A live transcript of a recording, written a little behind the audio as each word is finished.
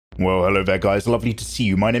Well, hello there guys, lovely to see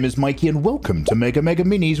you. My name is Mikey and welcome to Mega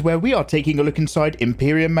Minis, where we are taking a look inside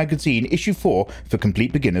Imperium magazine issue 4 for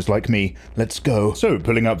complete beginners like me. Let's go. So,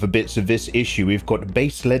 pulling up the bits of this issue, we've got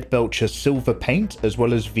base Leadbelcher silver paint, as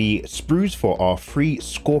well as the sprues for our 3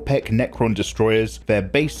 Skorpeckh Necron Destroyers, their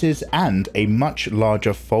bases, and a much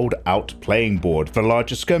larger fold-out playing board for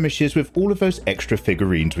larger skirmishes with all of those extra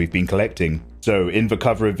figurines we've been collecting. So, in the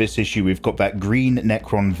cover of this issue, we've got that green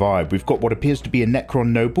Necron vibe. We've got what appears to be a Necron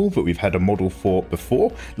noble that we've had a model for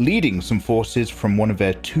before, leading some forces from one of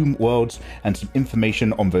their tomb worlds, and some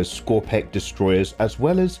information on those Skorpeckh Destroyers, as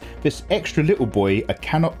well as this extra little boy, a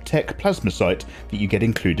Canoptech plasmacyte that you get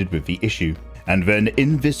included with the issue. And then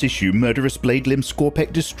in this issue, murderous blade-limbed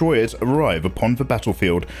Skorpeckh Destroyers arrive upon the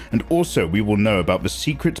battlefield, and also we will know about the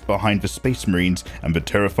secrets behind the Space Marines and the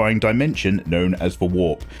terrifying dimension known as the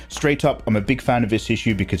Warp. Straight up, I'm a big fan of this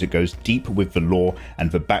issue because it goes deep with the lore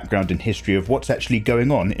and the background and history of what's actually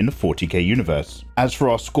going on in the 40k universe. As for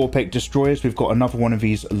our Skorpeckh Destroyers, we've got another one of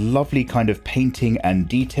these lovely kind of painting and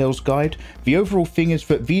details guide. The overall thing is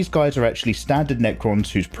that these guys are actually standard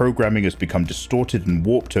Necrons whose programming has become distorted and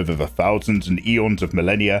warped over the thousands and eons of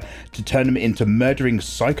millennia to turn them into murdering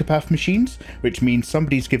psychopath machines, which means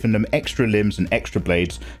somebody's given them extra limbs and extra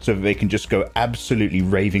blades so that they can just go absolutely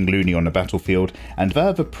raving loony on the battlefield, and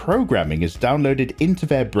the programming is downloaded into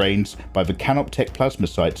their brains by the Canoptech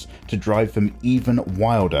plasmacytes to drive them even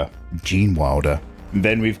wilder. Gene Wilder.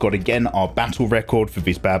 Then we've got again our battle record for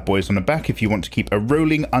these bad boys on the back if you want to keep a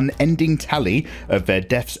rolling, unending tally of their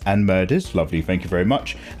deaths and murders. Lovely, thank you very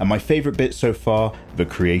much. And my favourite bit so far, the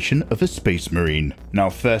creation of a Space Marine. Now,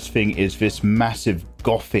 first thing is this massive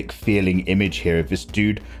gothic feeling image here of this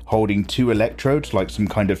dude holding 2 electrodes like some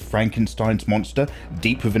kind of Frankenstein's monster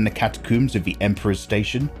deep within the catacombs of the Emperor's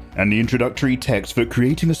Station. And the introductory text for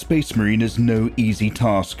creating a Space Marine is no easy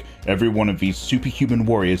task. Every one of these superhuman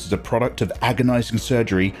warriors is a product of agonizing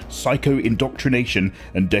surgery, psycho-indoctrination,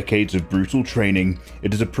 and decades of brutal training.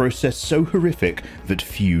 It is a process so horrific that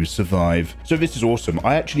few survive. So this is awesome.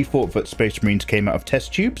 I actually thought that Space Marines came out of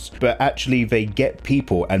test tubes, but actually they get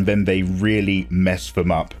people and then they really mess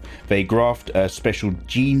them up. They graft special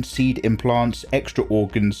gene seed implants, extra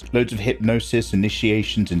organs, loads of hypnosis,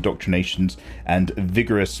 initiations, indoctrinations, and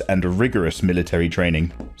vigorous and rigorous military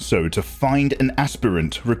training. So to find an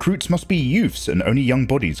aspirant, recruits must be youths and only young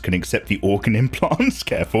bodies can accept the organ implants.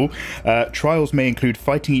 Careful. Trials may include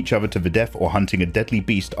fighting each other to the death or hunting a deadly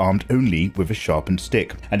beast armed only with a sharpened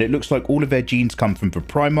stick. And it looks like all of their genes come from the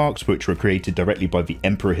Primarchs, which were created directly by the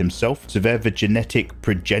Emperor himself. So they're the genetic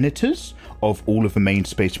progenitors of all of the main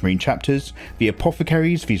Space Marine chapters. The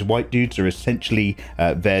apothecaries, these white dudes, are essentially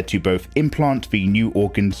there to both implant the new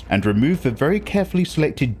organs and remove the very carefully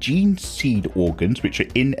selected gene seed organs which are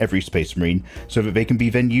in every Space Marine so that they can be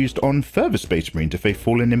then used on further Space Marines if they've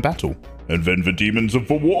fallen in battle. And then the demons of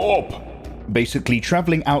the Warp! Basically,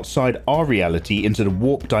 traveling outside our reality into the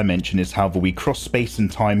warp dimension is how we cross space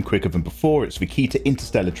and time quicker than before. It's the key to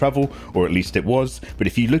interstellar travel, or at least it was. But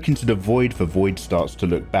if you look into the void starts to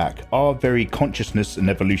look back. Our very consciousness and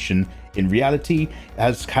evolution in reality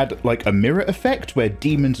has had like a mirror effect where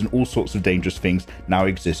demons and all sorts of dangerous things now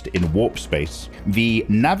exist in warp space. The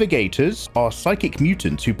navigators are psychic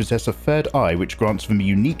mutants who possess a third eye which grants them a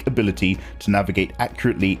unique ability to navigate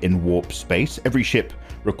accurately in warp space. Every ship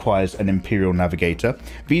requires an Imperial navigator.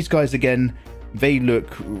 These guys again, they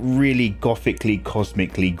look really gothically,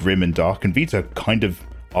 cosmically grim and dark, and these are kind of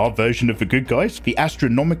our version of the good guys. The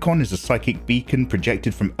Astronomicon is a psychic beacon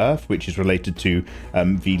projected from Earth, which is related to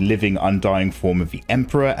the living, undying form of the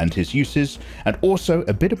Emperor and his uses. And also,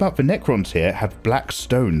 a bit about the Necrons here have black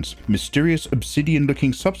stones, mysterious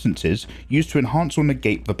obsidian-looking substances used to enhance or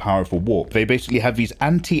negate the power of a warp. They basically have these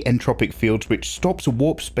anti-entropic fields which stops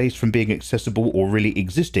warp space from being accessible or really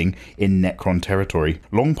existing in Necron territory.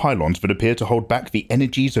 Long pylons that appear to hold back the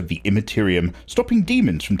energies of the Imperium, stopping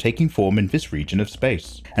demons from taking form in this region of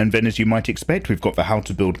space. And then, as you might expect, we've got the how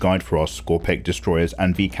to build guide for our Skorpeckh Destroyers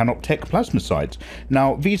and the Canoptech plasmacytes.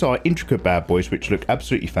 Now, these are intricate bad boys which look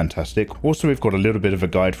absolutely fantastic. Also, we've got a little bit of a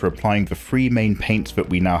guide for applying the 3 main paints that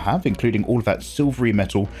we now have, including all of that silvery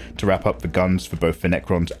metal to wrap up the guns for both the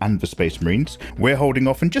Necrons and the Space Marines. We're holding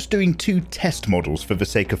off and just doing 2 test models for the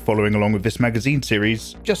sake of following along with this magazine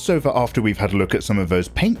series, just so that after we've had a look at some of those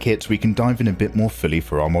paint kits, we can dive in a bit more fully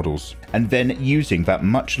for our models. And then, using that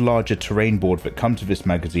much larger terrain board that comes with this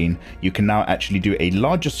magazine, you can now actually do a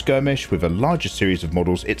larger skirmish with a larger series of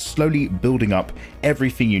models. It's slowly building up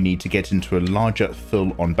everything you need to get into a larger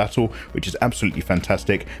full-on battle, which is absolutely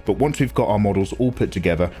fantastic. But once we've got our models all put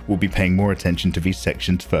together, we'll be paying more attention to these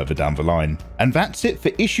sections further down the line. And that's it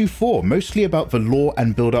for issue 4, mostly about the lore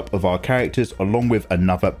and build-up of our characters, along with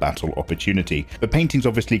another battle opportunity. The painting's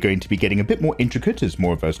obviously going to be getting a bit more intricate as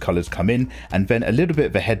more of those colors come in, and then a little bit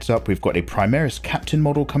of a heads up, we've got a Primaris Captain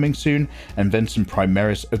model coming soon, and then some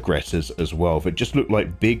Primaris Aggressors as well that just look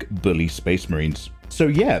like big bully Space Marines. So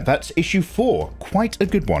yeah, that's issue 4, quite a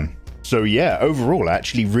good one. So yeah, overall I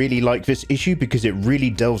actually really like this issue because it really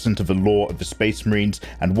delves into the lore of the Space Marines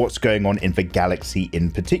and what's going on in the galaxy in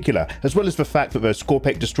particular, as well as the fact that those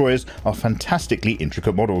Skorpeckh Destroyers are fantastically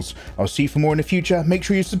intricate models. I'll see you for more in the future, make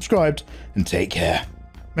sure you're subscribed, and take care.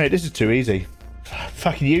 Mate, this is too easy.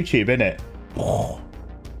 Fucking YouTube, innit?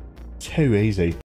 Too easy.